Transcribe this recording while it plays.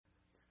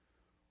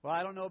Well,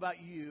 I don't know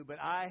about you, but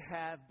I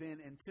have been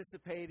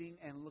anticipating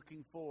and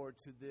looking forward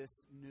to this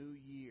new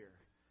year.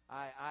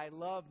 I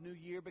love New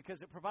Year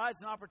because it provides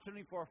an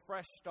opportunity for a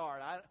fresh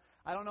start.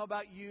 I don't know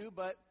about you,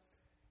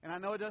 and I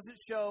know it doesn't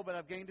show, but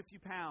I've gained a few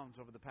pounds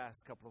over the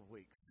past couple of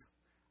weeks.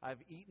 I've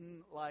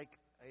eaten like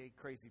a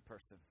crazy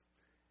person.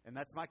 And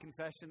that's my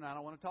confession. I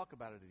don't want to talk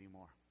about it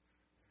anymore.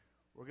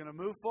 We're going to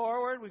move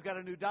forward. We've got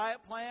a new diet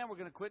plan. We're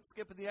going to quit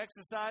skipping the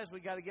exercise.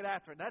 We've got to get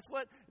after it. That's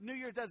what New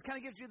Year does. It kind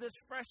of gives you this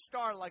fresh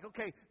start. Like,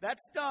 okay,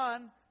 that's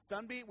done. It's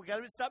done. We got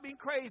to stop being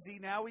crazy.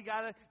 Now we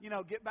got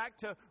to, get back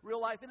to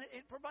real life. And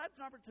it provides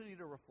an opportunity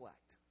to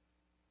reflect.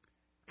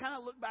 Kind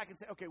of look back and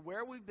say, okay,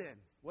 where we've been.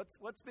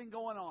 What's been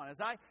going on? As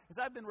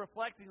I've been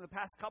reflecting the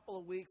past couple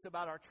of weeks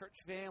about our church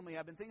family,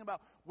 I've been thinking about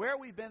where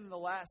we've been in the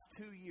last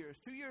 2 years.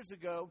 2 years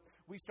ago,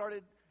 we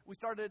started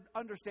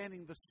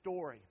understanding the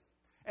story.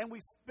 And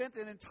we spent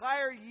an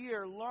entire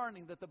year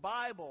learning that the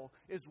Bible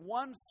is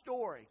one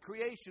story: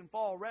 creation,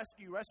 fall,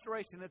 rescue,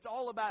 restoration. It's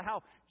all about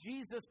how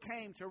Jesus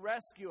came to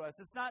rescue us.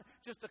 It's not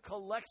just a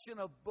collection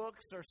of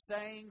books or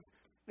sayings.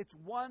 It's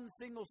one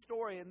single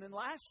story. And then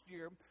last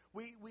year,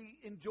 we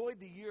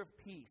enjoyed the year of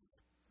peace.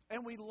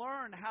 And we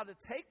learned how to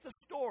take the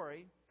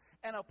story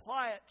and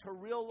apply it to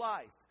real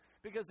life.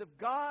 Because if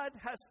God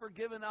has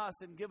forgiven us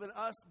and given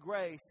us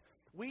grace,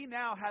 we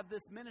now have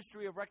this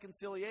ministry of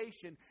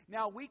reconciliation.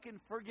 Now we can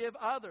forgive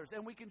others,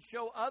 and we can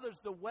show others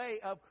the way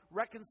of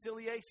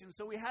reconciliation.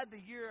 So we had the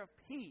year of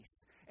peace.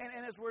 And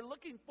as we're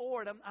looking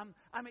forward,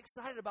 I'm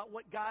excited about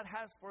what God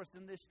has for us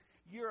in this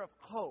year of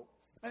hope.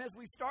 And as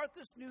we start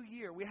this new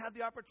year, we have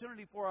the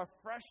opportunity for a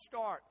fresh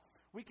start.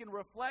 We can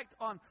reflect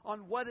on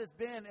what has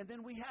been, and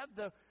then we have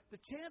the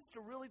chance to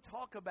really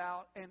talk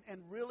about and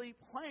really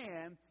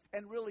plan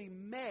and really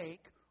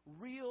make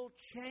real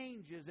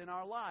changes in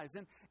our lives,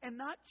 and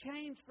not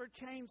change for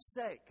change's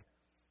sake.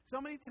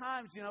 So many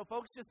times,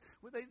 folks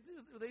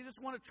they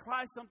just want to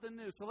try something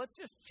new. So let's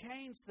just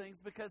change things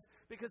because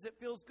it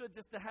feels good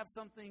just to have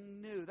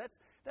something new.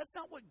 That's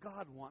not what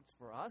God wants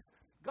for us.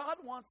 God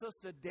wants us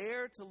to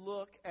dare to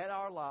look at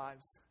our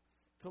lives,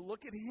 to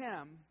look at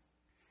Him,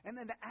 and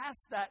then to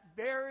ask that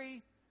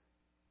very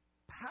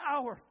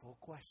powerful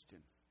question: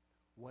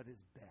 what is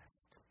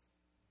best?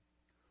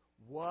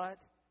 What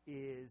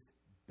is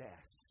best?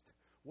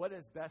 What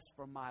is best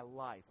for my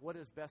life? What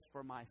is best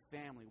for my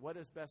family? What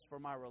is best for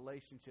my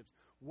relationships?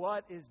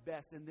 What is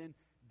best? And then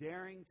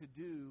daring to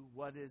do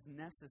what is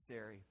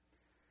necessary.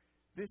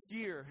 This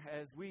year,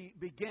 as we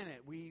begin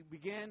it, we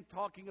begin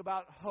talking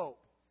about hope.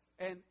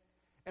 And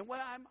what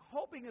I'm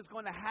hoping is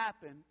going to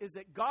happen is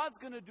that God's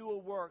going to do a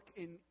work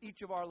in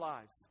each of our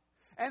lives.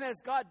 And as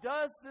God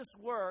does this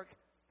work,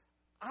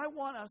 I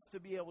want us to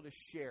be able to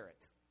share it.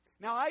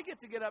 Now, I get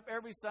to get up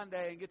every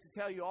Sunday and get to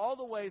tell you all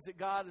the ways that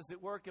God is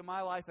at work in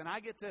my life, and I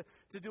get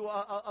to do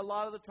a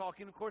lot of the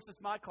talking. Of course, it's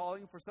my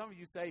calling. For some of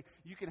you say,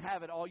 you can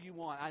have it all you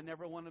want. I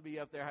never want to be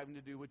up there having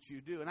to do what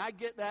you do. And I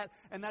get that,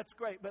 and that's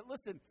great. But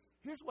listen,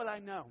 here's what I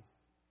know.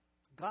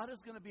 God is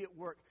going to be at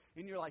work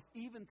in your life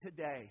even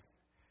today.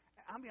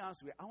 I'll be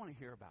honest with you, I want to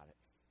hear about it.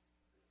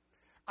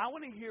 I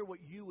want to hear what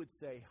you would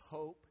say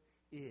hope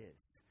is.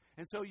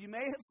 And so you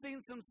may have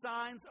seen some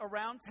signs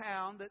around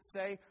town that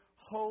say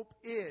hope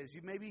is.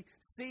 You've maybe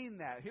seen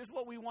that. Here's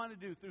what we want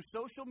to do through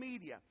social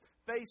media,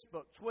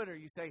 Facebook, Twitter.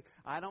 You say,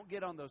 I don't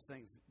get on those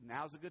things.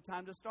 Now's a good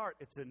time to start.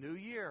 It's a new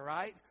year,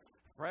 right?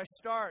 Fresh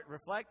start,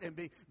 reflect, and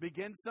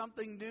begin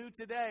something new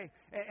today.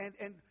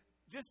 And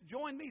just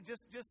join me.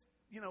 Just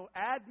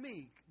add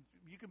me.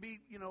 You can be,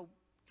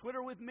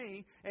 Twitter with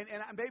me. And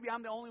maybe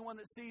I'm the only one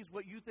that sees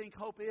what you think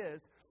hope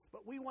is.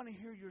 But we want to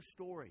hear your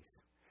stories.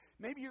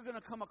 Maybe you're going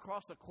to come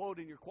across a quote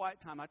in your quiet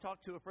time. I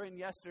talked to a friend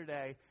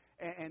yesterday,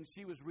 and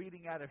she was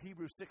reading out of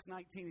Hebrews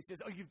 6:19. He says,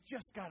 you've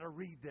just got to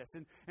read this.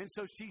 And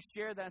so she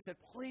shared that and said,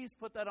 please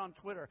put that on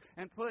Twitter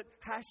and put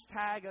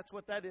hashtag, that's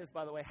what that is,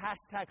 by the way,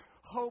 hashtag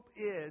hope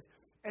is,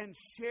 and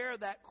share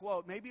that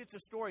quote. Maybe it's a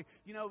story.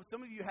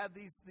 Some of you have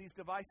these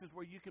devices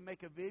where you can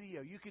make a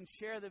video. You can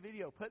share the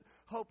video, put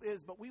hope is,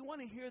 but we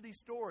want to hear these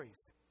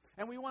stories.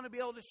 And we want to be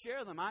able to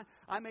share them.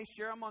 I may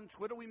share them on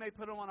Twitter. We may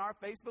put them on our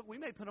Facebook. We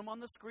may put them on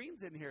the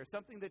screens in here.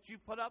 Something that you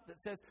put up that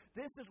says,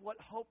 this is what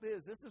hope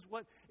is. This is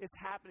what is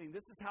happening.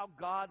 This is how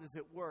God is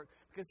at work.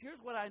 Because here's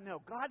what I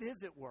know. God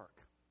is at work.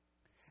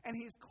 And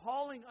He's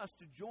calling us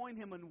to join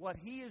Him in what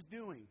He is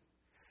doing.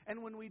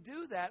 And when we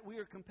do that, we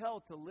are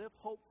compelled to live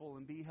hopeful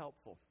and be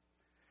helpful.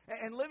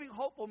 And living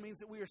hopeful means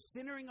that we are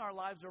centering our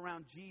lives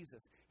around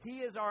Jesus. He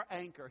is our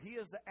anchor. He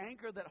is the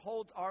anchor that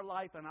holds our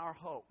life and our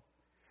hope.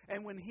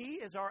 And when He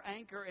is our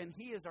anchor and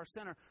He is our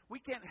center, we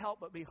can't help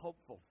but be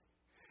hopeful.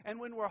 And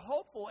when we're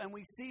hopeful and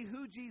we see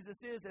who Jesus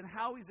is and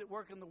how He's at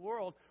work in the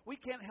world, we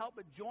can't help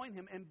but join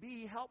Him and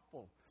be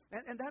helpful.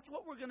 And that's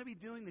what we're going to be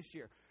doing this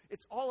year.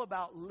 It's all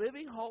about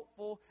living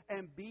hopeful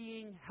and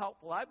being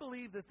helpful. I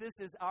believe that this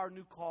is our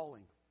new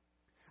calling.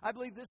 I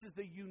believe this is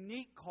the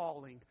unique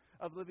calling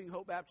of Living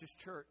Hope Baptist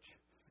Church,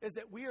 is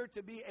that we are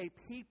to be a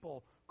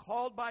people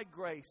called by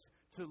grace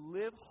to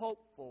live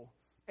hopeful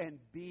and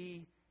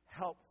be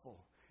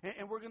helpful.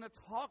 And we're going to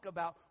talk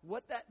about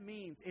what that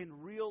means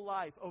in real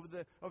life over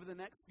the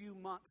next few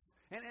months.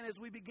 And as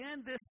we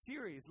begin this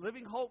series,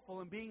 Living Hopeful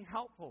and Being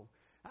Helpful,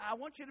 I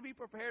want you to be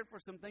prepared for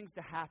some things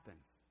to happen.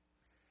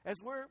 As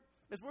we're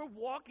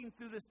walking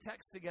through this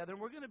text together,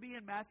 and we're going to be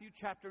in Matthew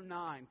chapter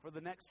 9 for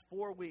the next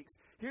 4 weeks,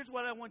 here's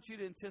what I want you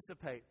to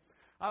anticipate.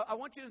 I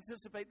want you to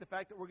anticipate the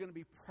fact that we're going to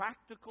be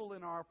practical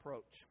in our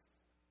approach.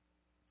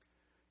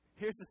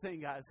 Here's the thing,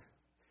 guys.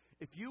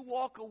 If you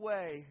walk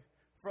away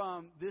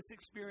from this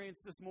experience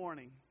this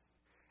morning,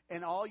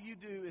 and all you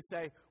do is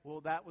say,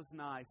 well, that was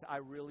nice, I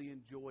really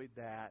enjoyed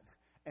that,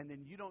 and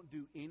then you don't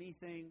do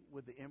anything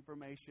with the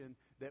information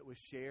that was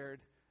shared,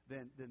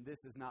 then this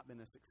has not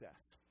been a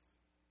success.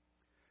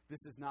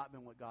 This has not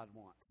been what God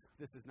wants.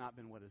 This has not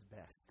been what is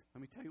best.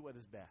 Let me tell you what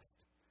is best.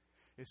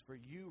 It's for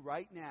you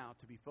right now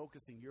to be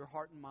focusing your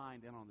heart and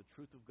mind in on the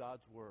truth of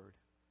God's Word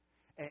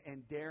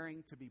and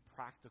daring to be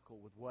practical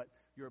with what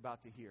you're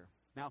about to hear.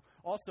 Now,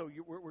 also,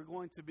 we're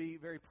going to be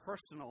very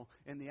personal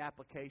in the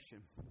application.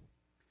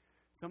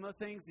 Some of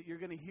the things that you're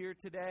going to hear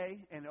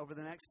today and over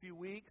the next few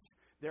weeks,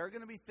 there are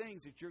going to be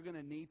things that you're going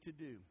to need to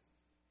do.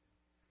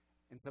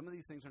 And some of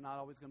these things are not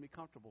always going to be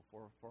comfortable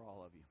for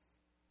all of you.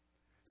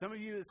 Some of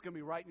you, it's going to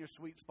be right in your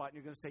sweet spot, and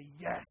you're going to say,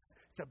 yes,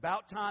 it's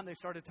about time they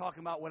started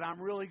talking about what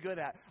I'm really good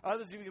at.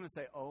 Others of you are going to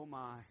say, oh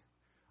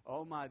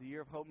my, the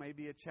year of hope may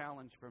be a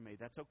challenge for me.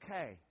 That's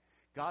okay.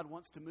 God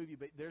wants to move you,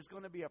 but there's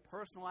going to be a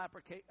personal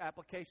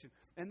application,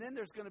 and then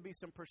there's going to be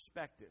some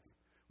perspective.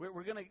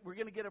 We're going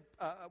to get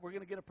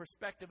a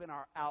perspective in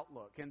our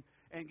outlook,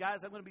 and guys,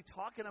 I'm going to be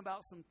talking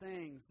about some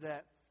things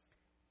that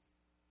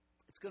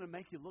it's going to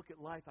make you look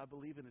at life, I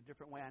believe, in a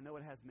different way. I know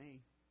it has me.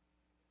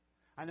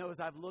 I know as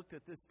I've looked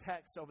at this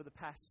text over the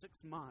past 6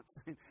 months,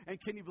 and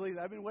can you believe it?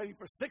 I've been waiting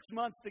for 6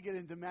 months to get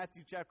into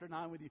Matthew chapter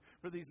 9 with you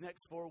for these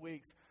next 4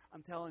 weeks.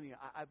 I'm telling you,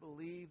 I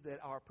believe that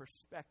our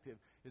perspective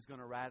is going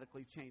to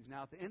radically change.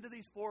 Now, at the end of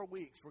these 4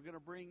 weeks, we're going to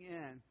bring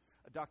in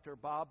Dr.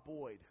 Bob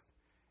Boyd,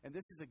 and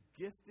this is a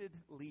gifted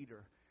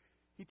leader.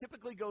 He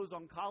typically goes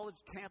on college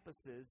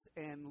campuses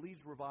and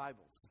leads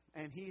revivals,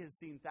 and he has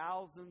seen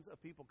thousands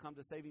of people come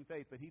to saving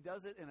faith, but he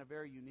does it in a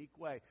very unique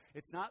way.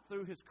 It's not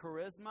through his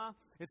charisma.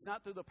 It's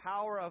not through the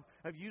power of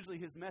usually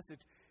his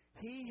message.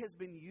 He has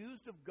been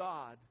used of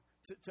God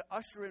to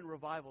usher in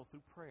revival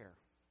through prayer.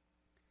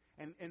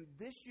 And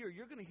this year,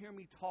 you're going to hear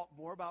me talk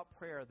more about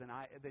prayer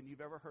than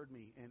you've ever heard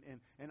me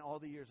in all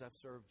the years I've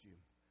served you.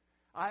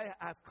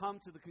 I've come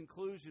to the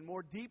conclusion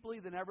more deeply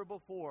than ever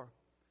before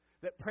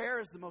that prayer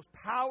is the most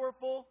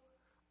powerful,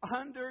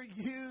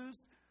 underused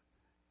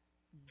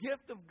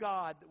gift of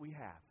God that we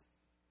have.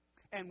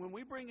 And when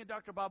we bring in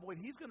Dr. Bob Boyd,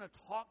 he's going to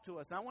talk to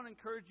us. And I want to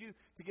encourage you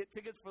to get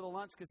tickets for the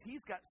lunch because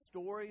he's got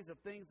stories of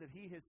things that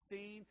he has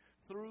seen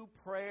through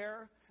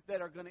prayer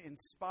that are going to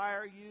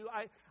inspire you.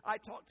 I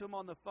talked to him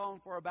on the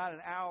phone for about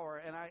an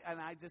hour, and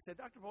I just said,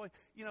 Dr. Boyd,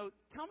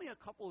 tell me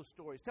a couple of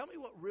stories. Tell me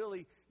what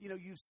really,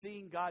 you've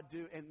seen God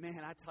do. And,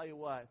 man, I tell you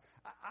what,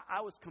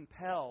 I was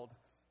compelled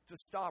to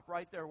stop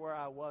right there where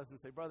I was and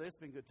say, brother, it's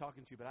been good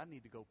talking to you, but I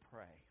need to go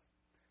pray.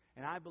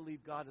 And I believe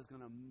God is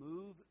going to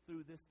move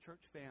through this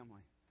church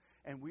family.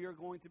 And we are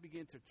going to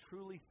begin to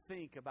truly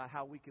think about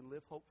how we can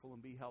live hopeful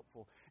and be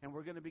helpful. And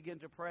we're going to begin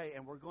to pray,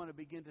 and we're going to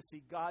begin to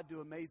see God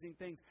do amazing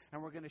things.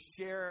 And we're going to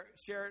share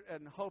it,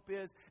 and hope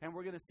is, and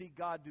we're going to see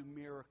God do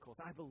miracles.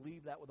 I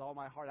believe that with all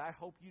my heart. I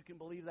hope you can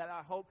believe that.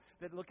 I hope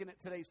that looking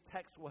at today's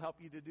text will help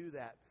you to do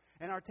that.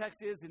 And our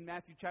text is in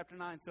Matthew chapter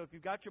 9. So if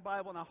you've got your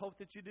Bible, and I hope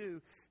that you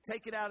do,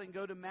 take it out and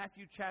go to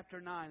Matthew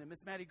chapter 9. And Miss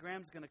Maddie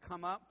Graham's going to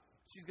come up.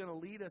 She's going to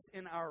lead us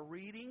in our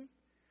reading.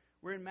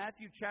 We're in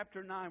Matthew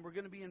chapter 9. We're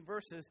going to be in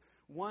verses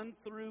 1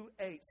 through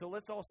 8. So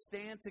let's all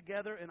stand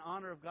together in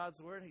honor of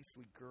God's word. Hey,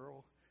 sweet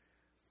girl.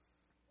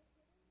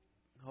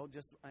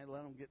 I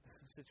let them get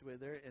situated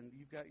there. And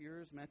you've got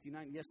yours, Matthew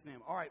 9. Yes,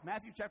 ma'am. All right,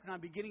 Matthew chapter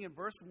 9, beginning in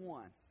verse 1.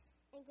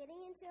 And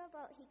getting into a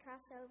boat, he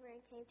crossed over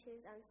and came to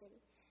his own city.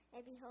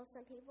 And behold,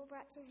 some people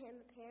brought to him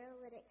a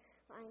paralytic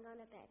lying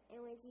on a bed.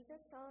 And when Jesus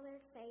saw their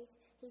faith,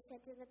 he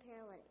said to the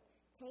paralytic,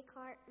 "Take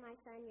heart, my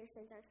son, your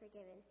sins are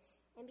forgiven."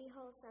 And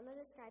behold, some of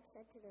the scribes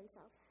said to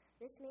themselves,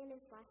 "This man is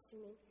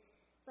blaspheming."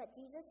 But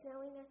Jesus,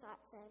 knowing their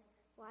thoughts, said,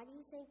 "Why do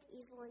you think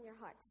evil in your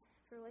hearts?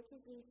 For which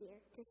is easier,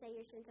 to say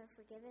your sins are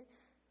forgiven,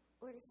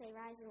 or to say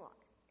rise and walk?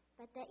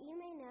 But that you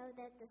may know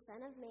that the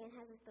Son of Man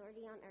has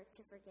authority on earth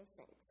to forgive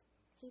sins."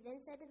 He then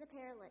said to the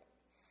paralytic,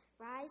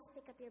 "Rise,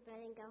 pick up your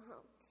bed, and go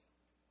home."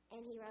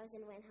 And he rose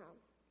and went home.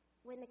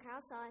 When the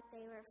crowd saw it,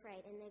 they were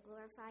afraid, and they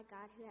glorified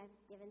God who had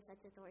given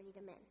such authority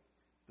to men.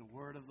 The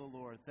word of the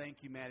Lord.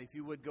 Thank you, Maddie. If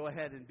you would go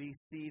ahead and be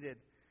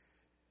seated.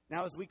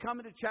 Now, as we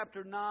come into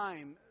chapter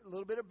 9, a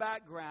little bit of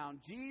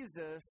background.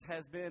 Jesus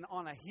has been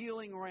on a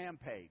healing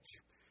rampage.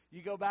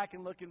 You go back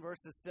and look in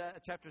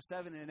chapter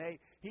 7 and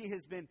 8. He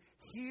has been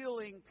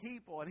healing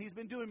people, and he's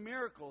been doing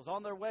miracles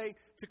on their way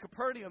to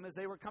Capernaum as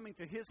they were coming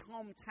to his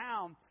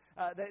hometown.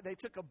 They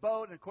took a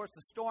boat, and of course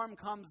the storm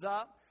comes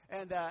up.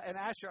 And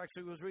Asher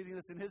actually was reading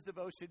this in his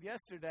devotion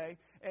yesterday.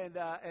 And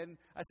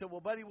I said,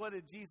 "Well, buddy, what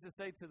did Jesus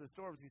say to the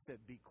storms?" He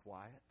said, "Be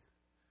quiet."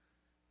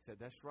 He said,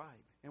 that's right.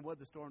 And what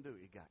did the storm do?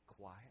 It got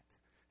quiet.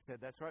 He said,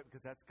 that's right,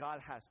 because God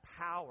has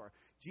power.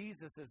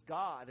 Jesus is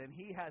God, and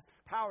He has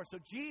power. So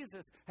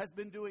Jesus has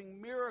been doing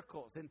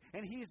miracles,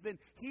 and He's been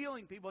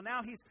healing people.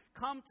 Now He's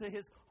come to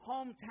His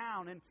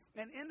hometown.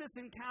 And in this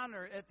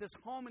encounter at this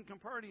home in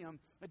Capernaum,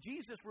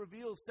 Jesus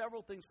reveals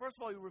several things. First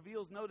of all, He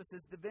reveals, notice,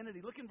 His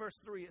divinity. Look in verse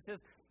 3. It says,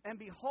 and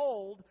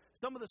behold,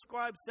 some of the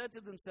scribes said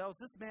to themselves,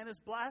 this man is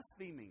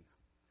blaspheming.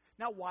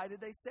 Now, why did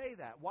they say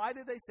that? Why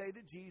did they say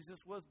that Jesus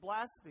was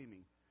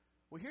blaspheming?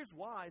 Well, here's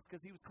why. It's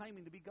because He was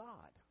claiming to be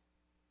God.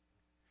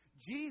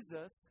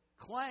 Jesus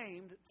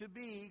claimed to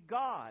be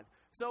God.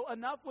 So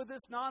enough with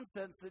this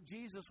nonsense that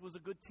Jesus was a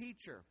good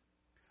teacher.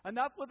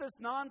 Enough with this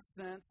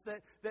nonsense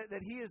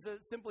that He is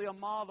simply a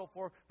model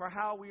for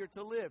how we are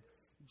to live.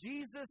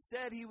 Jesus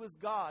said He was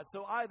God.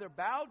 So either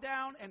bow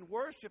down and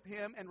worship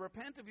Him and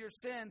repent of your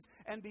sins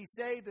and be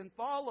saved and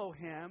follow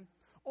Him,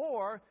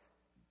 or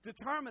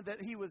determine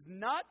that He was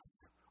nuts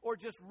or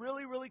just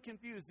really, really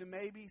confused and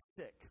maybe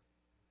sick.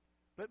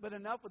 But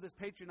enough with this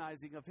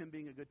patronizing of Him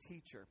being a good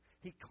teacher.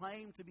 He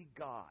claimed to be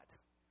God.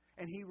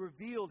 And He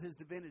revealed His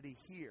divinity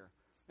here.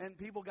 And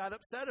people got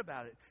upset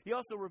about it. He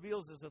also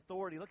reveals His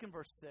authority. Look in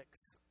verse 6.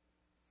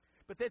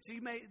 But that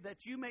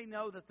you may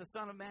know that the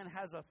Son of Man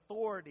has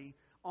authority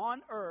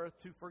on earth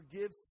to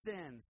forgive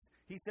sins.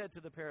 He said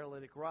to the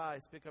paralytic,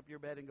 rise, pick up your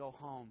bed and go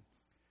home.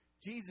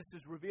 Jesus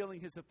is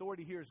revealing His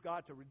authority here as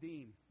God to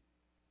redeem.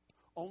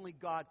 Only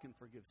God can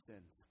forgive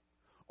sins.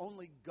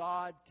 Only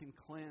God can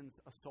cleanse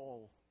a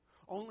soul.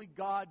 Only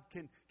God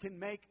can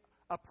make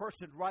a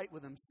person right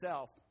with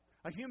himself.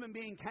 A human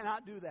being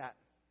cannot do that.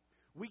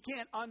 We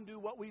can't undo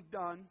what we've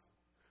done.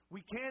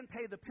 We can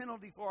pay the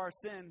penalty for our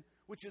sin,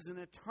 which is an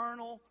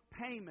eternal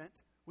payment,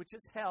 which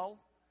is hell,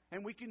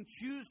 and we can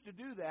choose to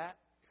do that.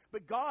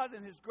 But God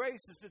in His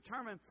grace has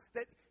determined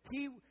that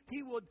He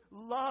would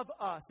love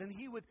us, and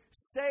He would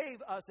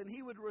save us, and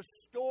He would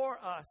restore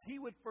us. He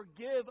would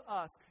forgive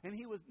us, and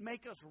He would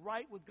make us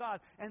right with God.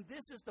 And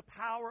this is the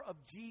power of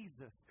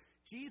Jesus.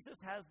 Jesus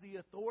has the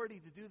authority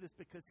to do this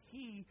because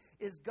He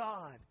is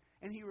God.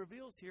 And He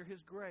reveals here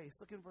His grace.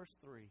 Look in verse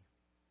 3.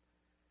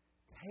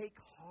 Take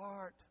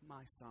heart,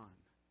 my son.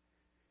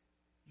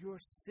 Your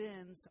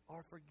sins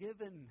are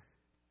forgiven.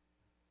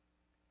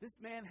 This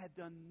man had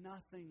done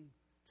nothing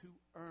to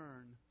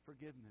earn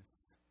forgiveness.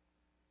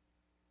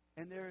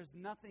 And there is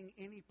nothing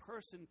any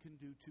person can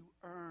do to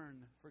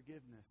earn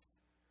forgiveness.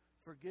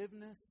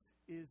 Forgiveness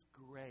is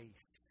grace.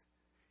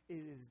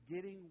 It is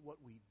getting what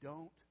we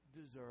don't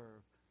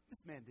deserve. This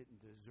man didn't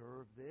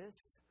deserve this.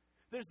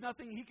 There's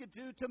nothing he could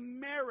do to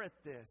merit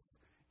this.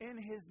 In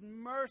His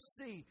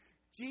mercy,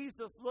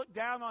 Jesus looked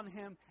down on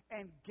him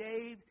and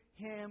gave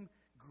him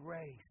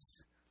grace.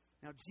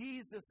 Now,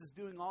 Jesus is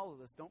doing all of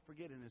this, don't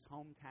forget, in his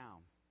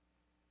hometown.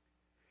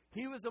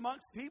 He was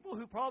amongst people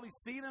who probably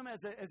seen him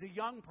as a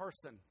young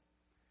person.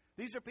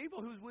 These are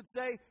people who would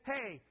say,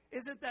 hey,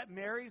 isn't that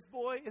Mary's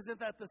boy? Isn't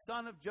that the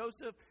son of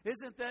Joseph?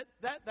 Isn't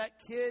that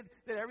kid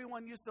that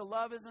everyone used to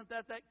love? Isn't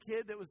that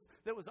kid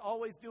that was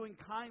always doing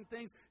kind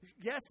things?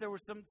 Yes, there were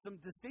some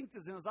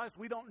distinctives in his life.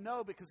 We don't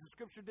know because the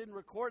Scripture didn't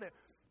record it.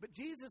 But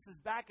Jesus is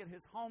back in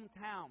his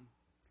hometown.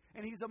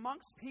 And He's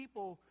amongst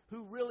people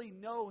who really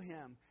know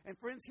Him. And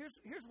friends,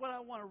 here's what I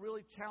want to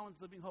really challenge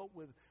Living Hope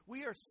with.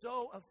 We are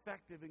so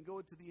effective in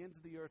going to the ends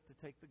of the earth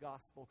to take the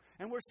gospel.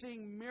 And we're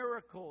seeing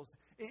miracles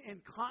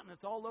in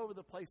continents all over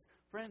the place.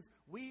 Friends,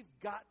 we've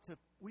got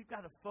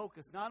to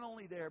focus not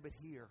only there, but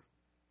here.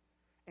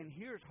 And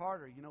here's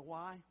harder. You know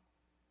why?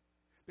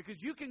 Because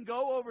you can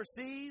go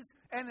overseas,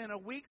 and in a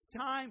week's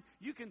time,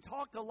 you can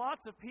talk to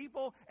lots of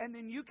people, and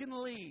then you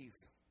can leave.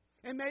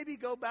 And maybe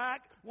go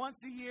back once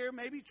a year,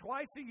 maybe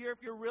twice a year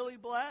if you're really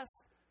blessed.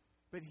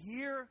 But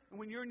here,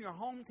 when you're in your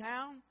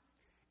hometown,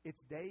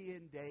 it's day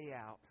in, day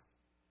out.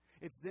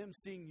 It's them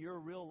seeing your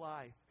real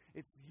life.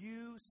 It's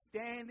you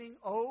standing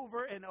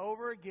over and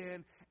over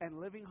again and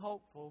living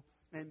hopeful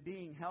and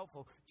being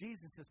helpful.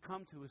 Jesus has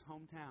come to his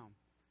hometown.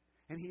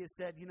 And he has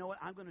said, you know what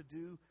I'm going to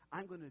do?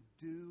 I'm going to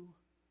do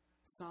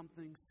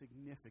something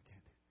significant.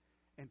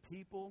 And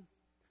people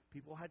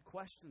had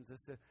questions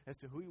as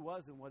to who he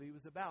was and what he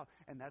was about.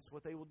 And that's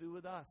what they will do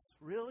with us.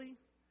 Really?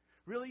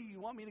 Really? You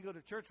want me to go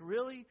to church?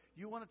 Really?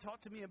 You want to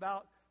talk to me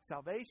about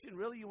salvation?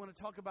 Really? You want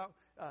to talk about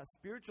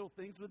spiritual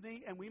things with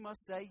me? And we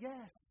must say,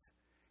 yes.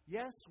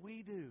 Yes,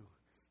 we do.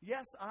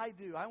 Yes, I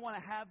do. I want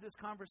to have this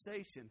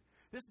conversation.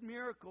 This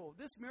miracle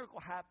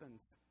happens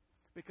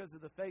because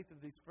of the faith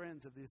of these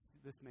friends of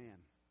this man.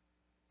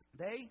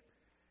 They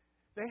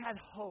had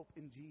hope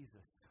in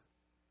Jesus.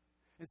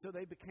 And so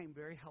they became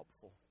very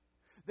helpful.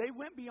 They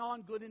went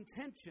beyond good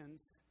intentions,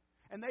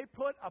 and they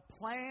put a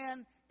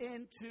plan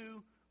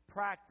into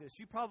practice.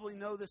 You probably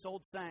know this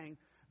old saying,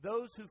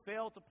 those who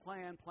fail to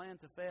plan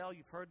to fail.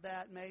 You've heard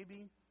that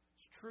maybe?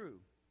 It's true.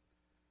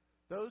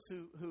 Those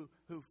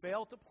who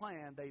fail to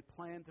plan, they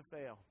plan to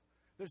fail.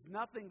 There's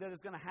nothing that is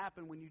going to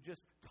happen when you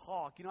just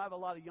talk. You know, I have a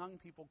lot of young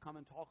people come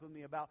and talk with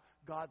me about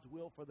God's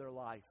will for their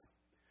life.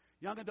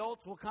 Young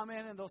adults will come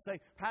in and they'll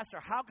say, Pastor,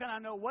 how can I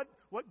know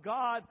what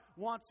God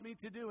wants me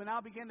to do? And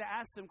I'll begin to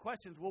ask them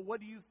questions. Well, what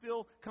do you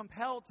feel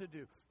compelled to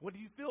do? What do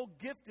you feel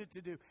gifted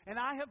to do? And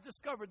I have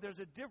discovered there's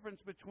a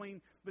difference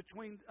between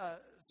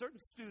certain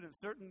students,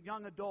 certain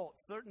young adults,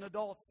 certain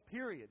adults,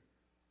 period.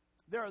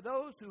 There are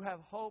those who have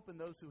hope and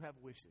those who have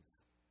wishes.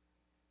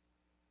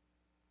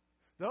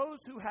 Those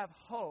who have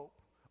hope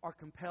are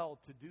compelled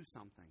to do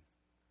something.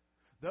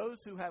 Those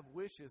who have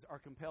wishes are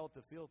compelled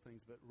to feel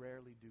things but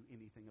rarely do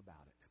anything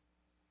about it.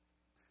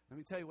 Let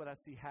me tell you what I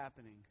see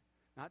happening,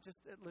 not just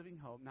at Living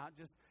Hope, not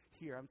just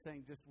here. I'm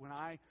saying just when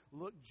I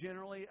look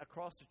generally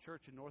across the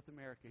church in North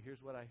America,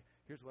 here's what I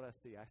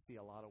see. I see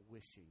a lot of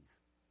wishing.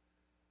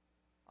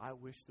 I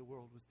wish the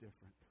world was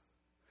different.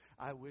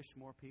 I wish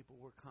more people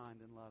were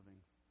kind and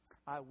loving.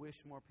 I wish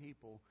more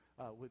people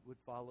would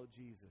follow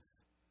Jesus.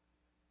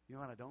 You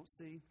know what I don't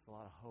see? It's a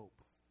lot of hope.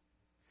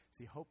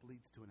 See, hope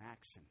leads to an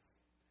action.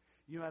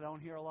 You know what I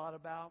don't hear a lot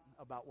about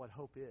what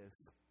hope is.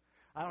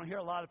 I don't hear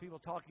a lot of people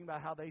talking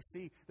about how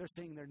they're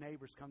seeing their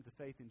neighbors come to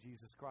faith in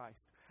Jesus Christ.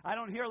 I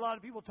don't hear a lot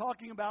of people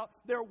talking about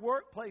their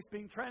workplace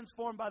being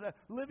transformed by the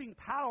living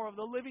power of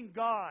the living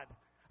God.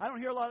 I don't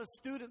hear a lot of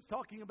students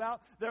talking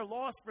about their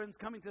lost friends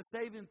coming to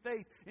saving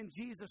faith in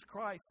Jesus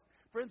Christ.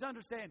 Friends,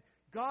 understand,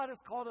 God has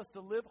called us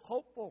to live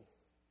hopeful.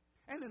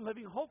 And in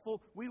living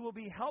hopeful, we will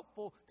be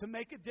helpful to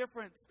make a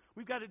difference.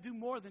 We've got to do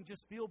more than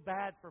just feel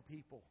bad for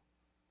people.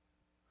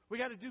 We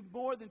got to do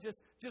more than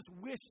just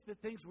wish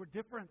that things were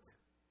different.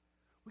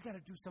 We got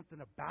to do something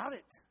about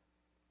it.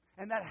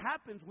 And that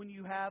happens when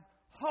you have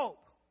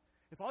hope.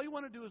 If all you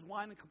want to do is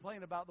whine and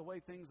complain about the way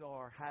things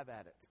are, have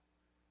at it.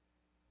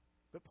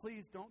 But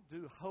please don't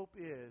do hope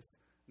is,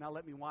 now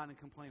let me whine and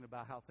complain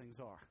about how things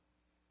are.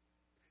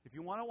 If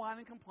you want to whine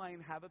and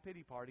complain, have a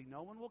pity party.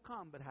 No one will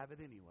come, but have it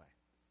anyway.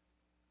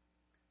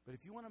 But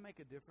if you want to make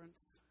a difference,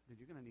 then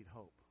you're going to need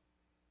hope.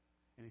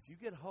 And if you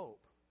get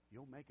hope,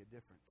 you'll make a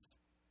difference.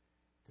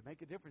 To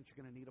make a difference,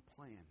 you're going to need a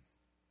plan.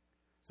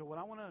 So what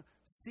I want to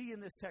see in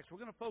this text, we're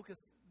going to focus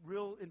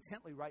real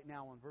intently right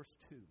now on verse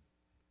 2.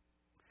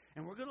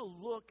 And we're going to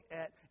look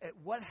at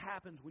what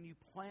happens when you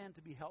plan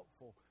to be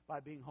helpful by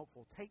being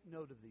hopeful. Take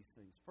note of these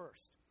things.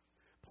 First,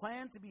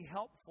 plan to be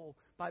helpful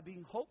by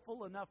being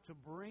hopeful enough to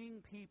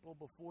bring people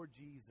before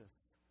Jesus.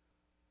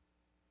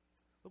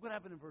 Look what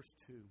happened in verse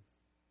 2.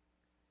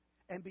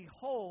 And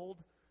behold,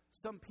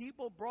 some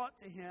people brought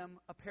to him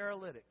a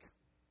paralytic.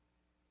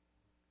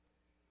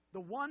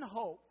 The one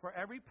hope for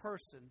every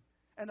person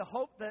and the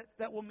hope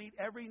that will meet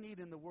every need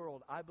in the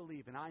world, I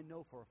believe, and I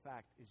know for a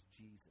fact, is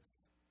Jesus.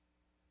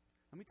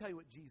 Let me tell you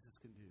what Jesus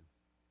can do.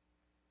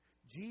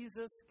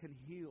 Jesus can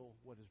heal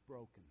what is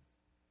broken.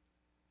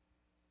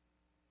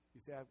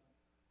 You say,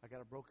 I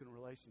got a broken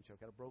relationship,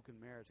 I got a broken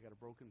marriage, I got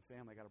a broken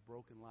family, I got a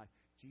broken life.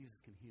 Jesus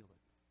can heal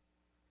it.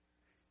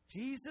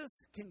 Jesus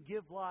can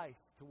give life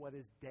to what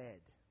is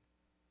dead.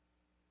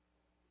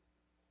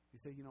 You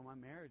say, my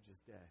marriage is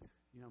dead.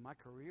 My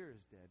career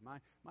is dead.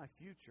 My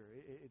future,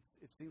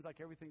 it seems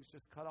like everything's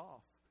just cut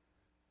off.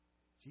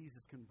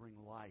 Jesus can bring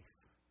life.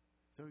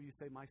 Some of you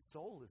say, my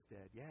soul is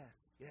dead.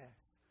 Yes.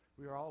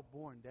 We are all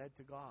born dead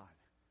to God.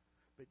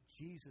 But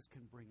Jesus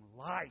can bring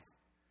life.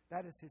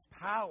 That is His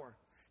power.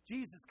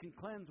 Jesus can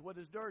cleanse what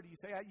is dirty. You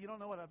say, you don't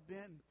know what I've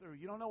been through.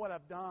 You don't know what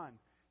I've done.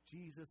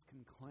 Jesus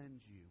can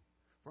cleanse you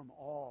from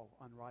all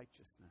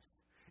unrighteousness.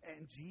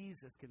 And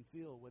Jesus can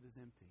fill what is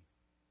empty.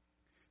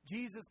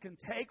 Jesus can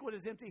take what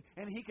is empty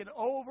and He can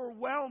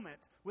overwhelm it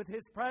with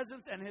His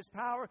presence and His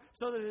power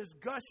so that it is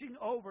gushing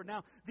over.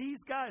 Now, these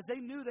guys, they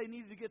knew they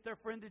needed to get their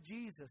friend to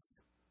Jesus.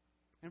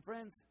 And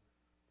friends,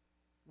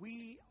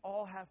 we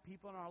all have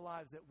people in our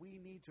lives that we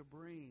need to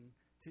bring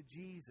to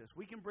Jesus.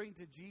 We can bring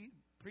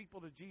people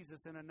to Jesus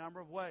in a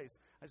number of ways.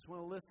 I just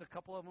want to list a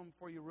couple of them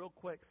for you real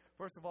quick.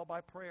 First of all,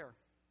 by prayer.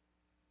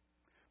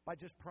 By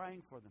just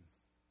praying for them.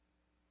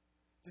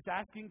 Just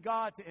asking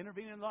God to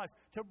intervene in their life.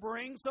 To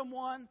bring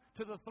someone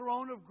to the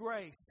throne of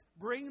grace.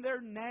 Bring their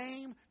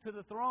name to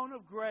the throne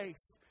of grace.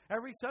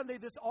 Every Sunday,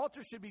 this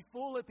altar should be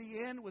full at the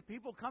end with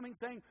people coming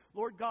saying,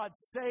 Lord God,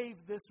 save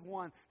this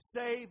one.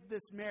 Save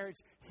this marriage.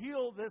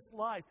 Heal this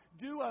life.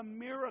 Do a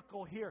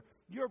miracle here.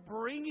 You're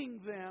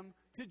bringing them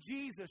to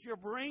Jesus. You're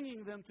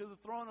bringing them to the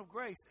throne of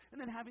grace. And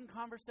then having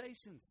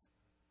conversations.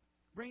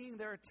 Bringing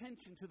their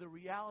attention to the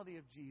reality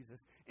of Jesus.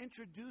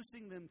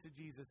 Introducing them to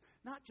Jesus.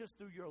 Not just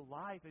through your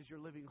life as you're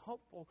living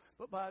hopeful,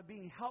 but by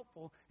being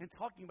helpful and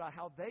talking about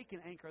how they can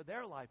anchor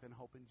their life in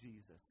hope in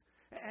Jesus.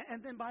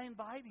 And then by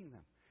inviting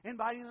them.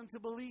 Inviting them to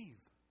believe.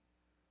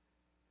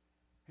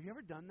 Have you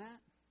ever done that?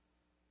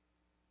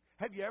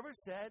 Have you ever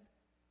said,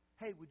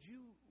 hey, would you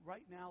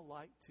right now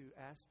like to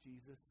ask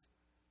Jesus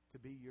to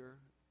be your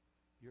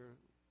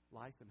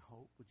life and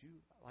hope? Would you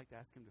like to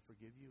ask Him to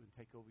forgive you and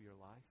take over your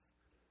life?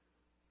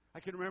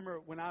 I can remember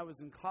when I was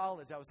in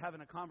college, I was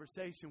having a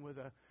conversation with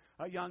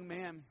a young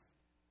man.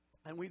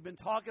 And we'd been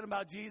talking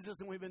about Jesus,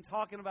 and we've been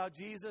talking about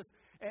Jesus.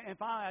 And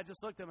finally, I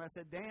just looked at him and I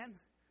said, Dan,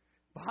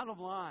 bottom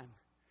line,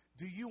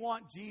 do you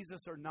want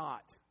Jesus or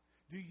not?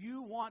 Do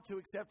you want to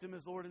accept Him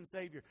as Lord and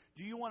Savior?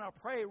 Do you want to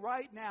pray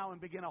right now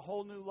and begin a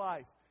whole new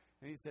life?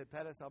 And he said,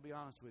 Pettis, I'll be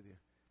honest with you.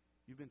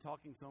 You've been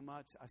talking so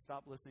much, I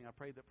stopped listening. I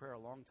prayed that prayer a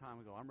long time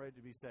ago. I'm ready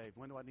to be saved.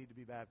 When do I need to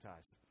be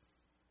baptized?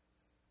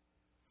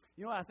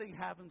 You know what I think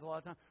happens a lot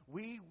of times?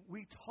 We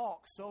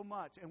talk so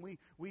much, and we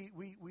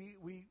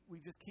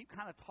just keep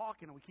kind of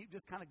talking, and we keep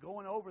just kind of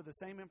going over the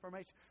same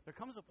information. There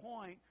comes a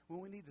point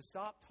when we need to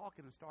stop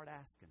talking and start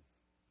asking.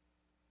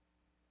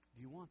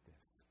 Do you want this?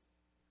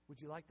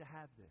 Would you like to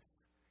have this?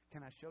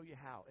 Can I show you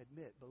how?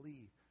 Admit,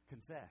 believe,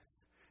 confess.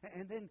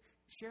 And then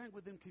sharing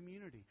with them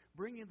community,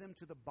 bringing them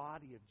to the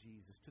body of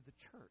Jesus, to the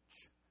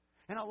church,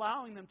 and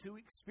allowing them to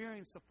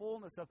experience the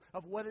fullness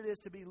of what it is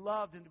to be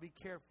loved and to be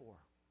cared for.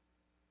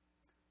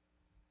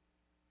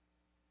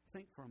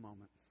 Think for a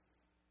moment.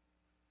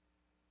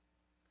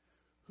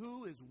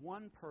 Who is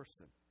one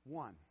person,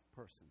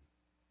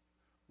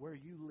 where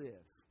you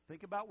live?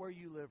 Think about where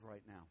you live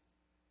right now.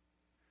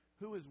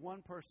 Who is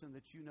one person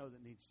that you know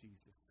that needs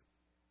Jesus?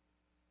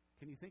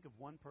 Can you think of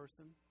one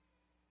person?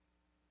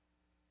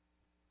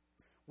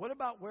 What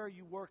about where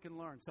you work and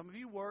learn? Some of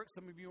you work,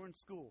 some of you are in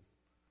school.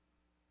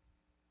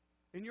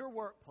 In your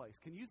workplace,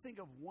 can you think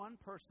of one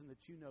person that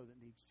you know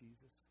that needs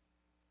Jesus?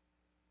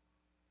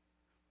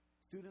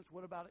 Students,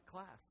 what about at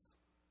class?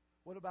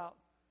 What about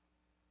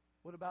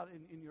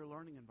in your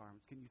learning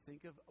environments? Can you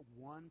think of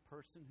one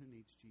person who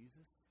needs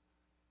Jesus?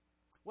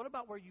 What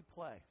about where you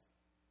play?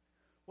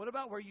 What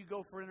about where you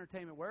go for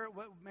entertainment?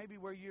 Maybe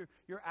where you're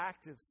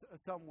active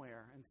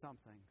somewhere in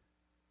something.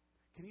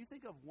 Can you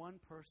think of one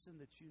person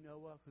that you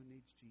know of who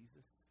needs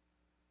Jesus?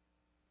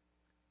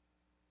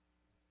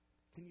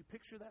 Can you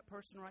picture that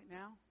person right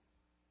now?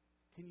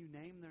 Can you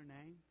name their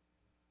name?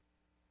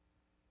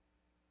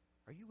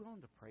 Are you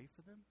willing to pray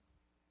for them?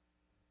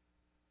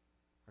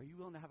 Are you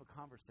willing to have a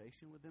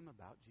conversation with them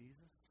about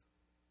Jesus?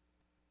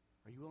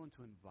 Are you willing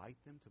to invite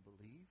them to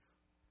believe?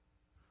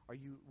 Are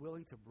you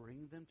willing to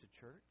bring them to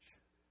church?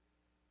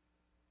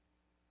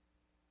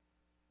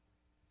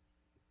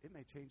 It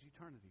may change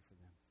eternity for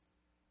them.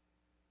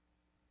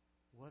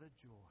 What a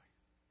joy.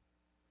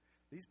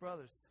 These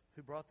brothers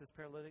who brought this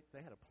paralytic,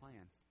 they had a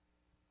plan.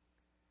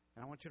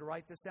 And I want you to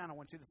write this down. I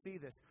want you to see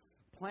this.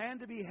 Plan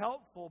to be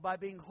helpful by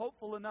being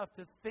hopeful enough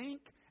to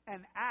think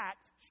and act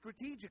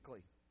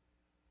strategically.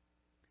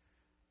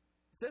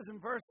 It says in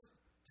verse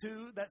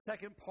 2, that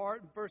second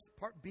part, verse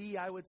part B,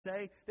 I would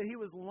say, that he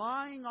was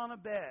lying on a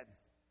bed.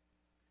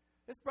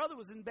 This brother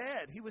was in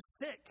bed. He was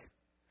sick.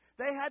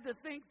 They had to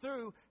think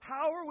through,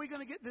 how are we going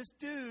to get this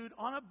dude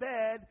on a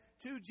bed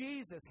to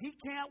Jesus? He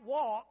can't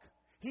walk.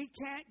 He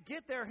can't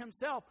get there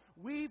himself.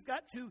 We've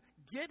got to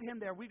get him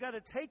there. We've got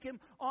to take him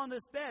on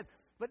this bed.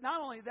 But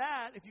not only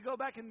that, if you go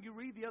back and you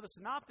read the other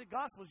synoptic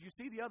gospels, you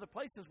see the other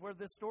places where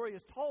this story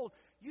is told,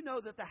 you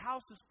know that the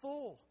house is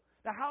full.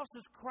 The house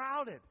is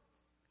crowded.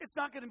 It's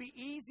not going to be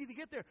easy to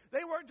get there.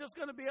 They weren't just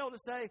going to be able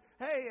to say,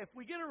 hey, if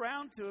we get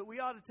around to it, we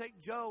ought to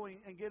take Joe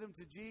and get him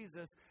to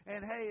Jesus.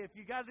 And hey, if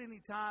you got any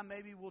time,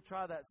 maybe we'll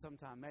try that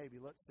sometime. Maybe.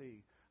 Let's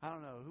see. I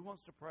don't know. Who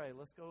wants to pray?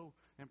 Let's go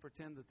and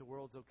pretend that the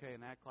world's okay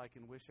and act like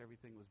and wish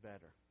everything was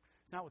better.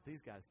 It's not what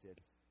these guys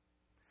did.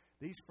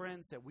 These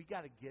friends said, we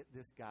got to get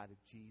this guy to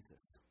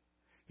Jesus.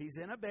 He's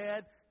in a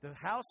bed. The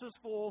house is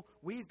full.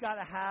 We've got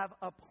to have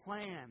a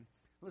plan.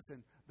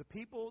 Listen,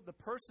 the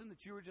person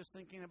that you were just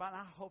thinking about,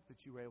 and I hope that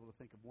you were able to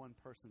think of one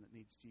person that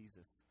needs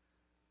Jesus.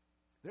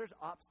 There's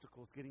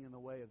obstacles getting in the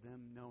way of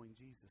them knowing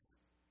Jesus.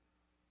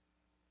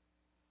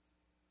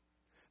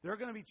 There are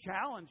going to be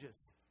challenges.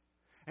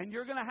 And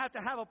you're going to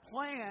have a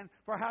plan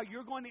for how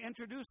you're going to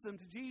introduce them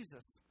to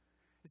Jesus.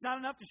 It's not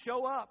enough to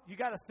show up. You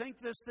got to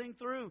think this thing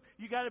through.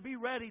 You got to be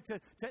ready to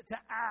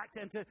act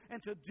and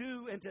to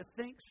do and to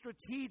think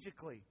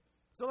strategically.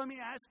 So let me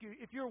ask you,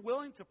 if you're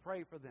willing to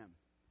pray for them,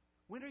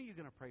 when are you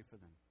going to pray for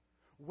them?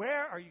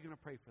 Where are you going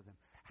to pray for them?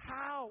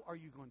 How are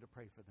you going to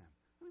pray for them?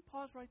 Let me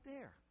pause right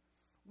there.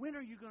 When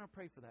are you going to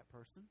pray for that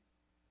person?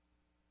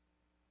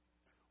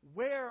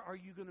 Where are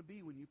you going to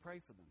be when you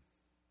pray for them?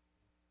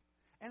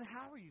 And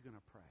how are you going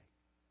to pray?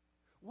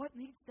 What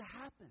needs to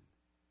happen?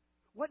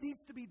 What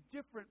needs to be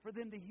different for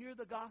them to hear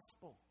the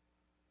gospel?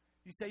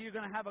 You say you're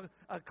going to have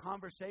a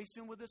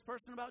conversation with this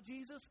person about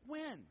Jesus?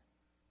 When?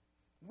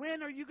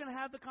 When are you going to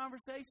have the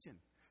conversation?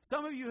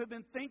 Some of you have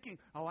been thinking,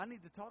 I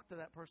need to talk to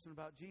that person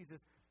about Jesus.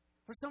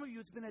 For some of you,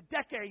 it's been a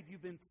decade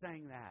you've been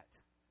saying that.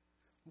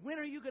 When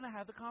are you going to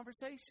have the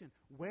conversation?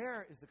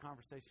 Where is the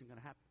conversation going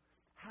to happen?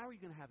 How are you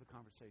going to have the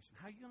conversation?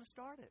 How are you going to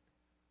start it?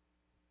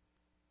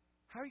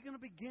 How are you going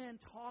to begin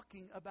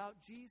talking about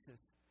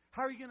Jesus?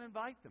 How are you going to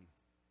invite them?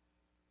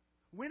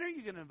 When are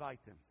you going to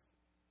invite them?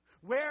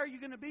 Where are you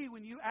going to be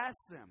when you ask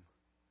them?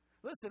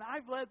 Listen,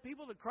 I've led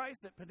people to Christ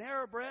at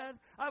Panera Bread.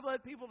 I've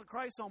led people to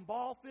Christ on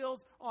ball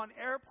fields, on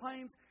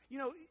airplanes. You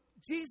know,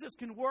 Jesus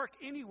can work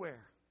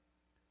anywhere.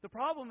 The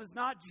problem is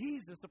not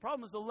Jesus. The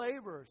problem is the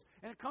laborers.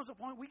 And it comes to a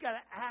point we got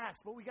to ask,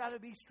 but we got to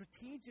be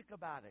strategic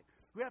about it.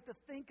 We have to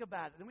think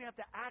about it. Then we have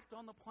to act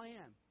on the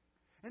plan.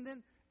 And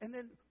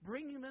then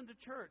bringing them to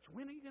church.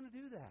 When are you going to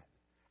do that?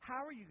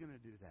 How are you going to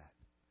do that?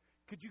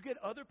 Could you get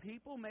other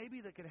people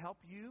maybe that could help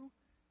you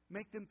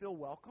make them feel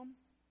welcome?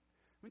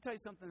 Let me tell you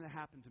something that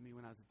happened to me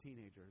when I was a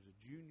teenager, as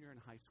a junior in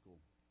high school.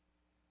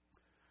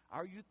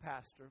 Our youth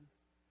pastor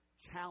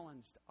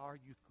challenged our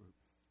youth group.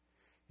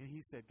 And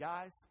he said,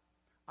 guys,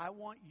 I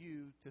want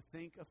you to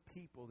think of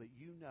people that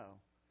you know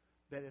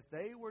that if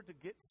they were to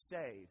get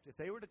saved, if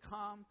they were to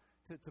come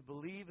to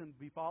believe and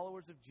be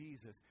followers of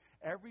Jesus,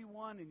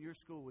 everyone in your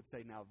school would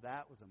say, now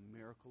that was a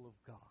miracle of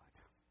God.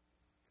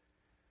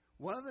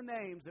 One of the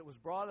names that was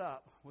brought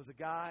up was a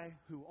guy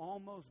who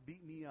almost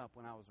beat me up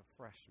when I was a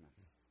freshman.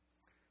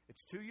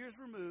 It's 2 years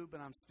removed,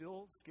 but I'm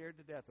still scared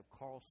to death of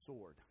Carl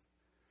Sword.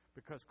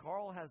 Because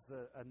Carl has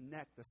a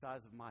neck the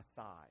size of my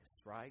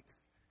thighs, right?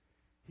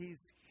 He's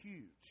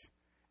huge.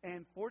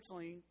 And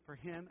fortunately for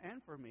him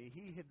and for me,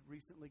 he had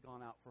recently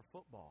gone out for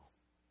football.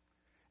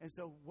 And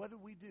so what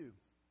did we do?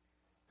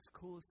 It's the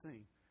coolest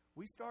thing.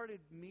 We started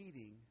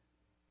meeting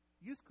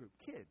youth group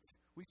kids.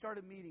 We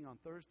started meeting on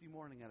Thursday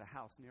morning at a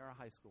house near our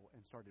high school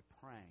and started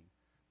praying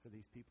for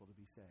these people to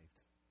be saved.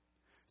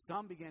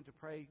 Some began to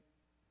pray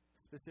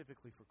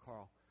specifically for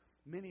Carl.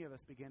 Many of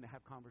us began to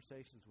have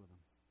conversations with him.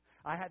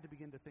 I had to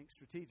begin to think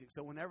strategic.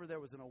 So whenever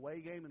there was an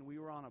away game and we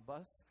were on a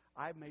bus,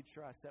 I made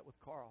sure I sat with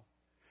Carl.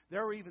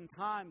 There were even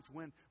times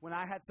when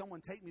I had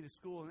someone take me to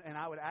school and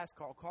I would ask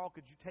Carl,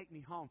 could you take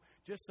me home?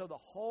 Just so the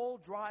whole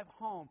drive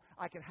home,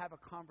 I could have a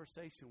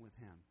conversation with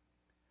him.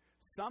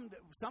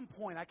 Some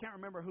point, I can't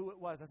remember who it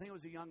was, I think it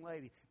was a young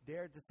lady,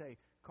 dared to say,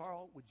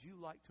 Carl, would you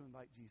like to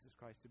invite Jesus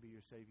Christ to be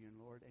your Savior and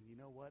Lord? And you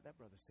know what? That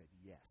brother said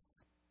yes.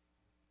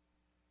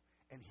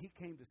 And he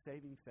came to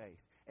saving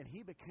faith. And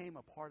he became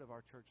a part of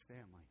our church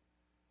family.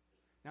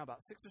 Now,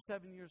 about 6 or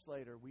 7 years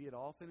later, we had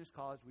all finished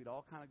college. We'd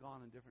all kind of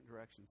gone in different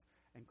directions.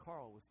 And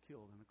Carl was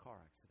killed in a car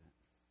accident.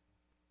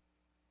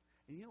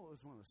 And you know what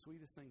was one of the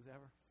sweetest things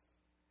ever?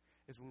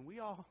 Is when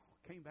we all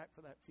came back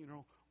for that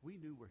funeral, we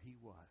knew where he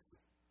was.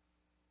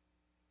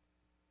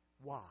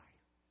 Why?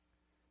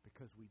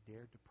 Because we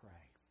dared to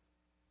pray.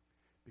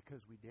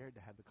 Because we dared to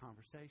have the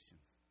conversation.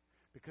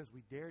 Because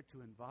we dared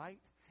to invite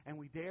and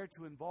we dared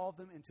to involve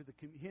them into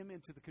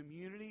the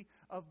community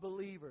of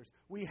believers.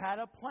 We had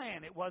a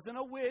plan. It wasn't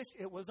a wish,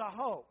 it was a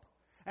hope.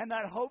 And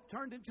that hope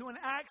turned into an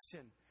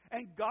action.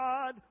 And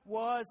God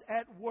was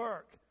at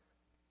work.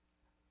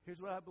 Here's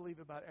what I believe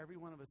about every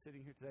one of us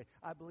sitting here today.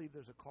 I believe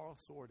there's a Carl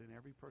Sword in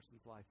every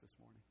person's life this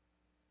morning.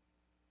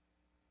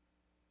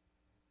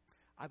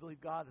 I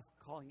believe God is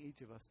calling each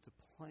of us to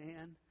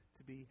plan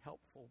to be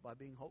helpful by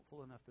being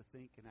hopeful enough to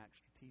think and act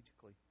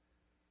strategically.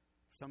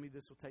 For some of you,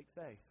 this will take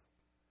faith.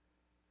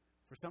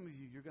 For some of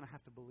you, you're going to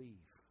have to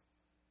believe.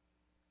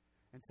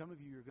 And some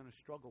of you, you're going to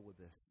struggle with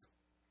this.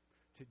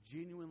 To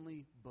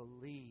genuinely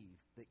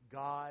believe that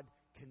God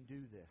can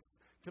do this.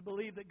 To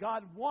believe that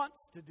God wants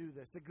to do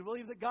this. To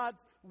believe that God's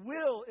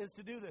will is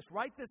to do this.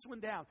 Write this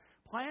one down.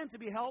 Plan to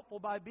be helpful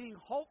by being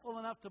hopeful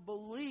enough to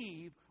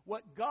believe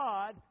what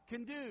God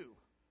can do.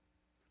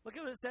 Look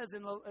at what it says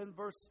in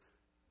verse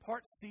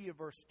part C of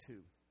verse 2.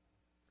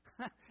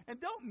 And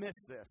don't miss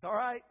this, all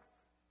right?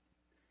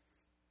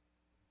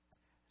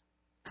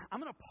 I'm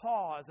going to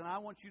pause, and I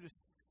want you to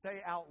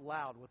say out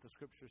loud what the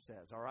Scripture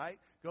says, all right?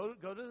 Go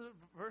to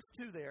verse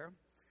 2 there,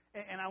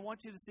 and I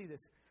want you to see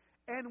this.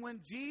 And when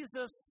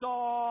Jesus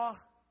saw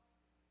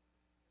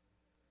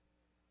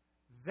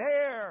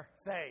their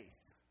faith.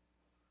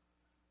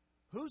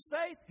 Whose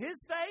faith? His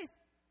faith?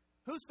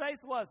 Whose faith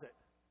was it?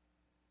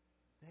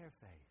 Their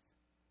faith.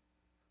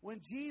 When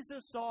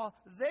Jesus saw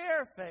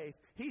their faith,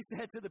 he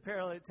said to the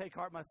paralytic, "Take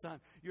heart, my son,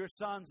 your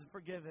son's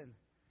forgiven."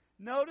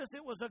 Notice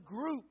it was a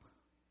group.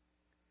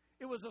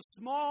 It was a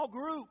small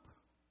group.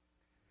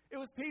 It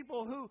was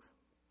people who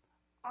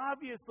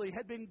obviously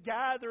had been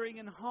gathering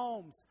in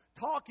homes,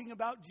 talking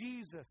about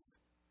Jesus,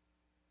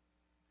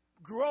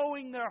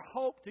 growing their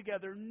hope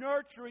together,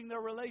 nurturing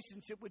their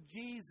relationship with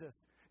Jesus,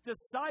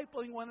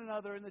 discipling one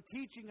another in the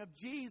teaching of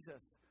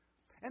Jesus.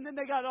 And then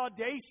they got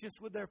audacious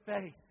with their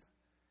faith.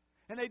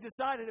 And they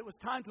decided it was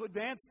time to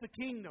advance the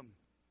kingdom.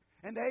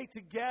 And they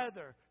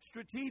together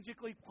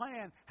strategically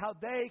planned how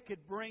they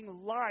could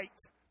bring light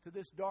to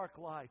this dark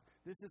life.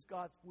 This is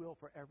God's will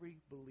for every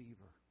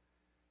believer.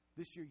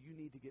 This year you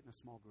need to get in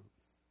a small group.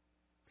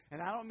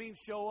 And I don't mean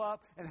show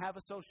up and have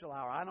a social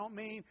hour. I don't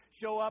mean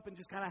show up and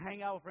just kind of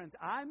hang out with friends.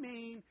 I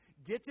mean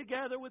get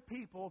together with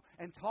people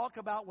and talk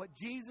about what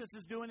Jesus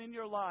is doing in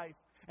your life.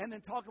 And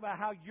then talk about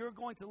how you're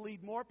going to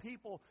lead more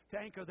people to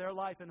anchor their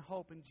life and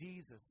hope in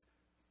Jesus.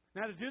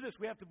 Now, to do this,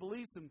 we have to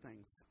believe some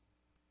things.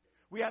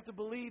 We have to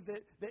believe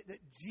that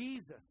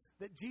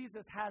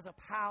Jesus has a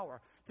power.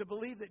 To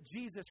believe that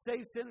Jesus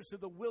saves sinners through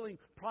the willing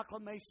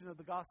proclamation of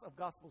the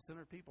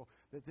gospel-centered people.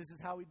 That this is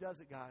how He does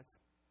it, guys.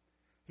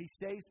 He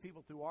saves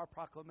people through our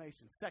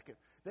proclamation. Second,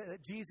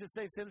 that Jesus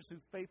saves sinners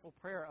through faithful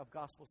prayer of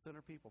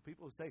gospel-centered people.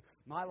 People who say,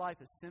 my life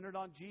is centered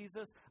on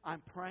Jesus.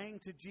 I'm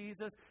praying to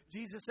Jesus.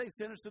 Jesus saves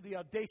sinners through the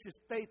audacious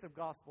faith of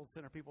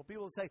gospel-centered people.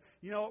 People who say,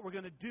 you know what, we're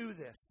going to do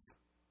this.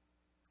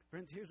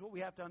 Friends, here's what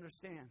we have to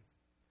understand.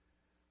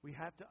 We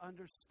have to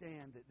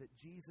understand that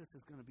Jesus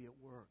is going to be at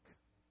work.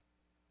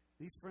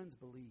 These friends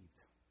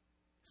believed.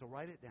 So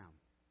write it down.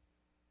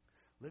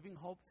 Living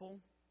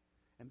hopeful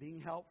and being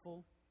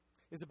helpful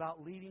is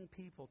about leading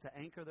people to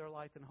anchor their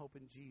life and hope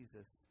in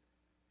Jesus.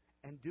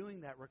 And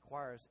doing that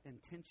requires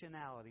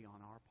intentionality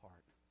on our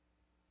part.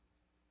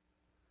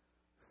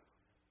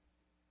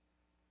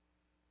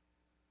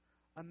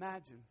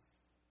 Imagine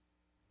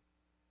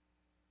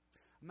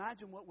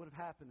what would have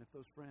happened if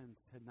those friends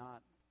had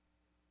not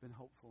been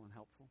hopeful and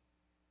helpful.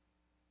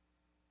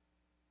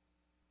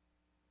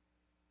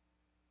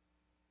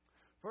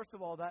 First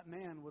of all, that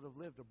man would have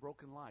lived a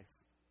broken life.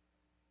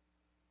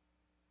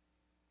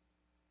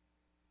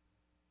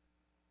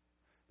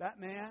 That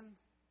man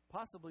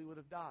possibly would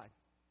have died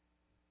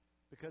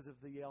because of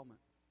the ailment.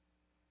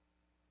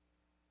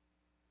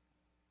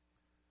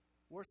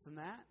 Worse than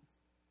that,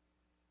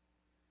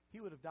 he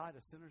would have died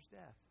a sinner's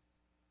death.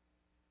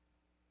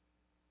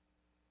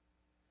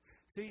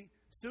 See,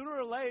 sooner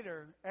or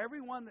later,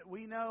 everyone that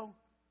we know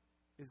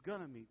is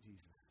going to meet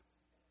Jesus.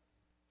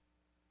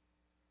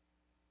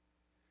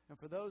 And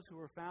for those who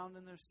are found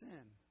in their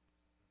sin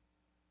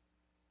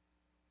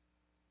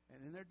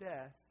and in their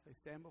death, they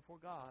stand before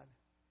God,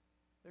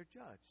 they're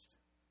judged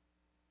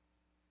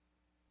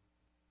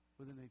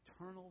with an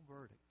eternal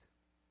verdict.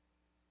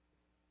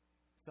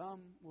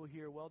 Some will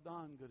hear, "Well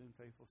done, good and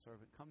faithful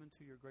servant. Come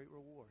into your great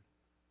reward."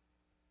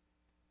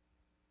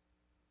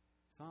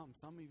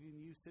 Some even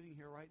you sitting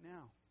here right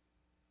now.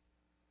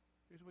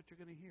 Here's what you're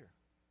going to hear.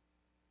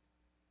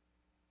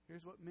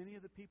 Here's what many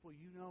of the people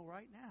you know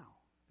right now,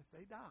 if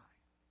they die,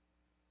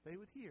 they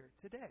would hear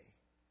today.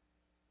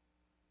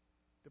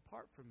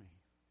 "Depart from me,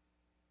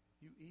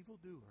 you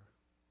evildoer.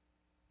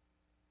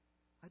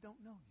 I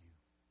don't know you."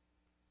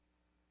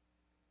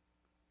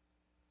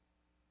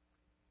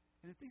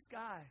 And if these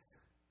guys,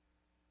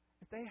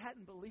 if they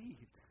hadn't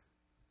believed,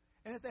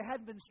 and if they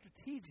hadn't been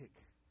strategic,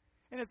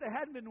 and if they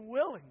hadn't been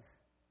willing,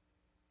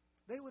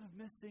 they would have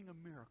missed seeing a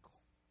miracle.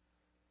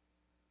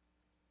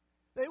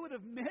 They would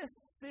have missed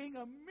seeing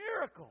a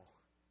miracle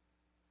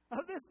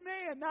of this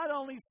man not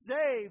only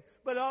saved,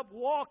 but up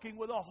walking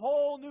with a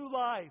whole new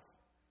life.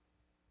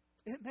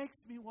 It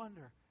makes me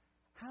wonder,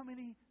 how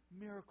many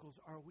miracles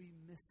are we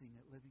missing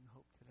at Living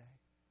Hope today?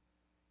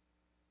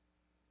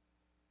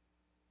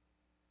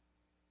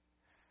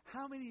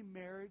 How many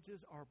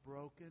marriages are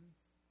broken?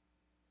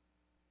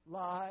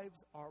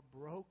 Lives are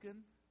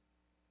broken.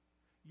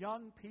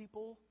 Young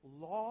people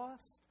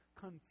lost,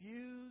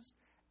 confused,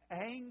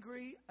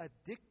 angry,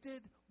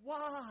 addicted.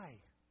 Why?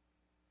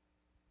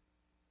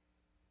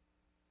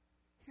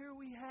 Here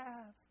we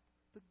have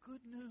the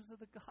good news of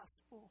the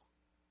gospel.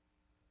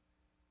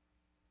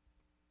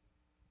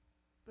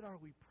 But are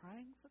we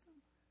praying for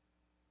them?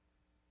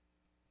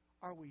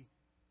 Are we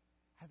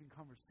having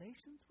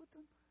conversations with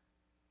them?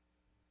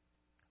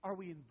 Are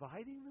we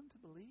inviting them to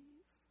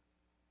believe?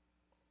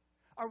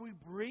 Are we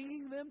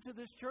bringing them to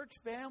this church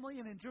family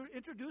and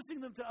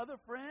introducing them to other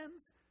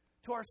friends?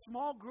 To our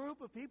small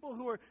group of people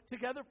who are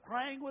together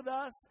praying with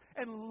us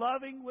and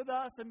loving with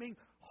us and being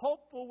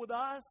hopeful with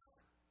us?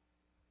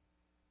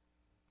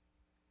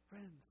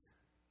 Friends,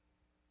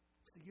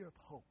 it's the year of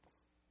hope.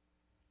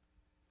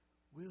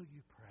 Will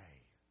you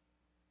pray?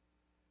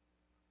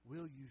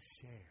 Will you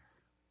share?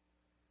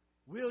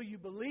 Will you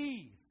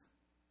believe?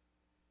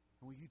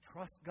 And will you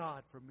trust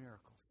God for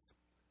miracles?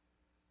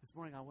 This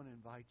morning I want to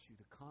invite you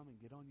to come and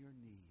get on your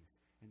knees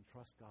and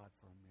trust God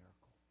for a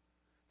miracle.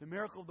 The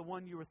miracle of the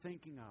one you were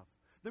thinking of.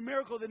 The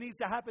miracle that needs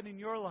to happen in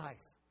your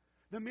life.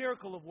 The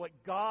miracle of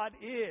what God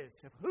is,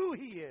 of who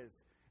He is,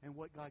 and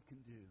what God can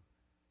do.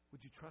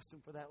 Would you trust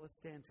Him for that? Let's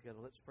stand together.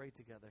 Let's pray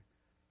together.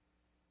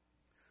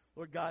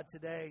 Lord God,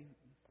 today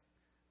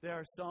there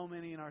are so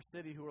many in our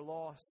city who are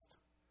lost.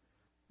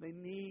 They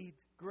need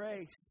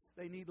grace.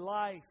 They need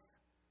life.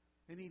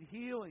 They need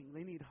healing.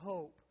 They need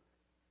hope.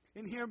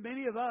 And here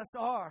many of us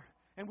are,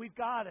 and we've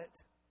got it.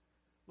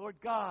 Lord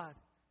God,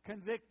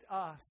 convict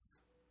us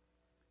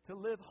to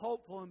live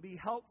hopeful and be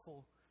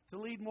helpful, to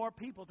lead more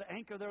people to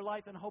anchor their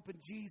life and hope in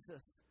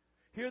Jesus.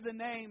 Hear the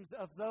names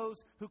of those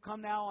who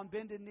come now on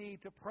bended knee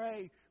to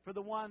pray for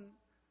the one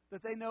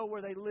that they know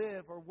where they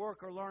live or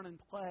work or learn and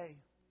play.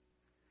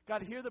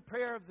 God, hear the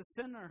prayer of the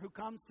sinner who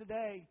comes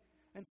today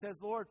and says,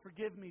 "Lord,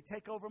 forgive me.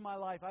 Take over my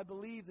life. I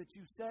believe that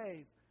you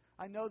save.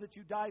 I know that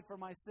you died for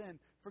my sin.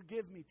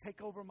 Forgive me.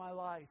 Take over my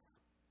life."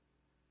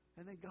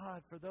 And then,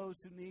 God, for those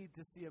who need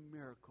to see a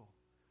miracle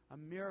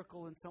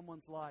in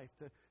someone's life,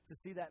 to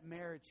see that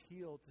marriage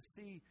healed, to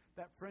see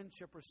that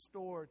friendship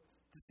restored,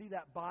 to see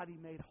that body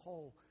made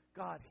whole.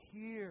 God,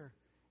 hear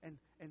and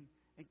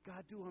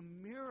God, do a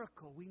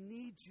miracle. We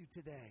need you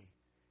today.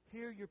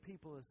 Hear your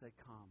people as they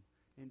come.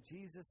 In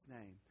Jesus'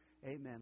 name, amen.